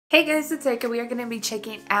Hey guys, it's Erika. We are going to be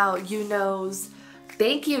checking out UKNOW's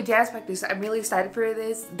Thank You dance practice. I'm really excited for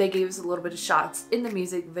this. They gave us a little bit of shots in the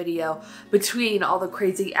music video between all the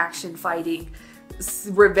crazy action fighting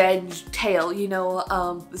revenge tale, you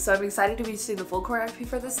know. So I'm excited to be seeing the full choreography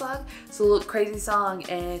for this song. It's a little crazy song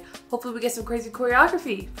and hopefully we get some crazy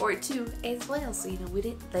choreography for it too as well. So you know, with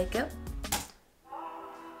it, let go.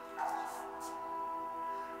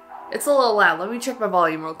 It's a little loud. Let me check my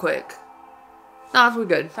volume real quick. Nah, we're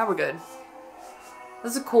good. Now we're good.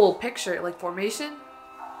 This is a cool picture, like formation.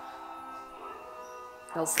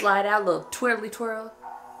 They'll slide out, a little twirly twirl.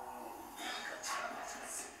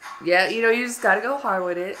 Yeah, you know, you just gotta go hard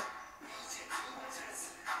with it.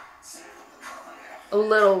 A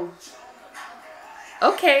little.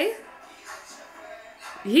 Okay.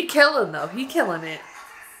 He killing though. He killing it.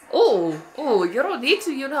 Oh, oh, you don't need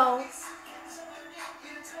to, you know.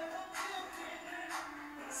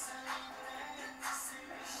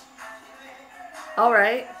 All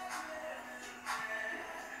right.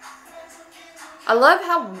 I love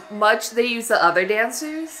how much they use the other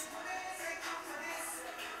dancers.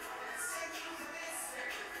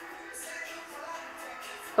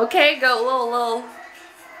 Okay, go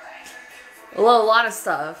a lot of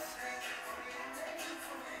stuff.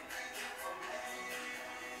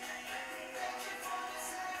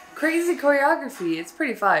 Crazy choreography. It's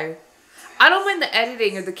pretty fire. I don't mind the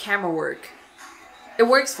editing or the camera work. It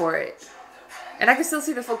works for it. And I can still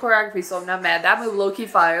see the full choreography, so I'm not mad. That move low-key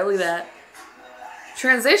fire, look at that.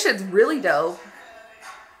 Transition's really dope.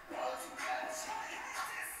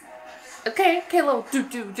 Okay, little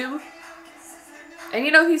do. And you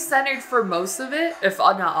know, he's centered for most of it, if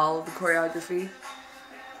not all of the choreography.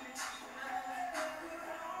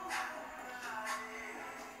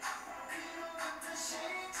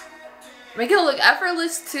 Make it look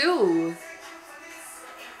effortless too.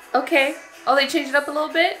 Okay. Oh, they changed it up a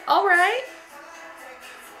little bit? Alright.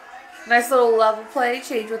 Nice little level play,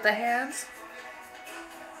 change with the hands.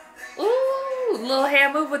 Ooh, little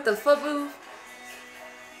hand move with the foot move.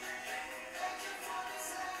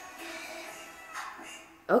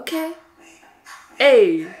 Okay.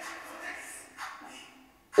 Hey.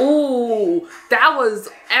 Ooh, that was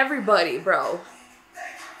everybody, bro.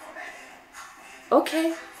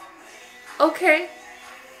 Okay. Okay.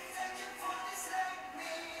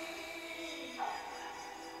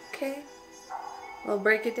 Okay. We'll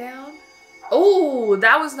break it down. Oh,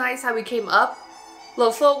 that was nice how we came up.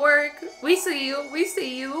 Little footwork. We see you. We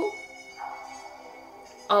see you.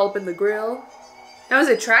 All up in the grill. Now, is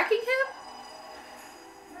it tracking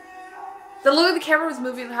him? The look of the camera was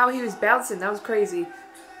moving, how he was bouncing. That was crazy.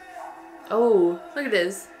 Oh, look at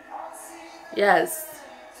this. Yes.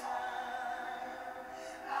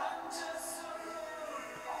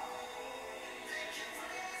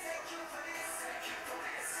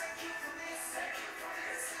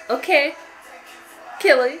 Okay.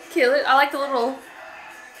 Kill it. Kill it. I like the little...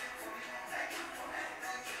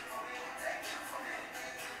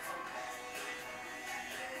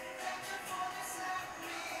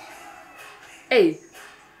 Hey.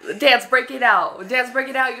 Dance, break it out. Dance, break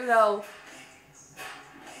it out, you know.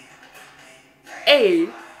 Hey.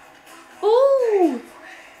 Ooh.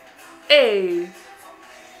 Hey.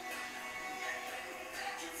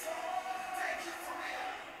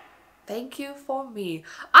 Thank you for me.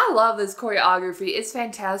 I love this choreography. It's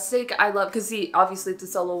fantastic. I love, because obviously it's a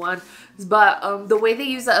solo one, but the way they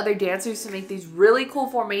use the other dancers to make these really cool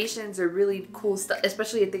formations or really cool stuff,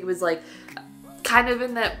 especially I think it was like kind of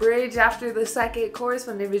in that bridge after the second chorus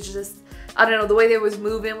when they was just, I don't know, the way they was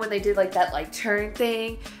moving when they did like that like turn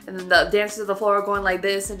thing and then the dancers of the floor are going like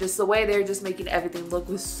this and just the way they're just making everything look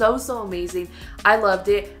was so amazing. I loved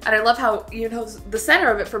it, and I love how, you know, the center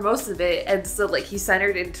of it for most of it, and so like he's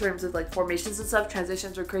centered in terms of like formations and stuff.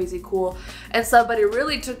 Transitions are crazy cool and stuff, but it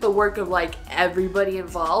really took the work of like everybody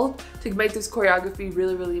involved to make this choreography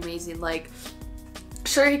really amazing. Like,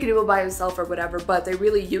 sure, he could do it by himself or whatever, but they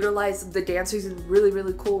really utilize the dancers in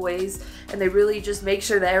really cool ways, and they really just make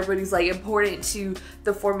sure that everybody's like important to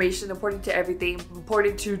the formation, important to everything,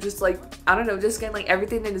 important to just like, I don't know, just getting like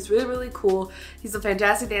everything, and it's really cool. He's a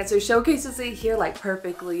fantastic dancer, showcases it here like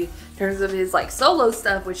perfectly in terms of his like solo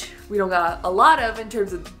stuff, which we don't got a lot of in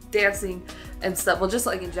terms of dancing and stuff, well, just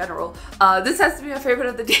like in general. This has to be my favorite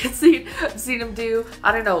of the dancing I've seen him do,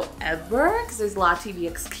 I don't know, ever, because there's a lot of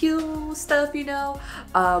TVXQ stuff, you know,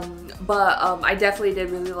 but I definitely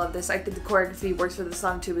did really love this. I think the choreography works for the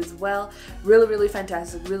song too as well. Really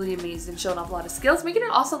fantastic, really amazing, showing off a lot of skills, making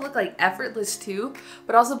it also look like effortless too,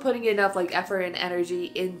 but also putting enough like effort and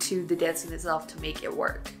energy into the dancing itself to make it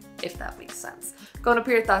work. if that makes sense. Go and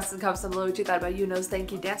put your thoughts in the comments down below what you thought about UKNOW's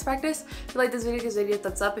Thank You dance practice. If you like this video, give this video a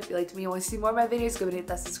thumbs up. If you liked me and want to see more of my videos, go ahead and hit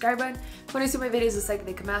that subscribe button. If you want to see my videos the second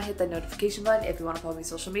they come out, hit that notification button. If you want to follow me on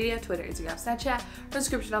social media, Twitter, Instagram, Snapchat, or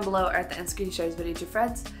description down below, or at the end screen, share this video with your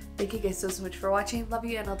friends. Thank you guys so much for watching. Love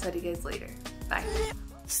you, and I'll tell you guys later. Bye.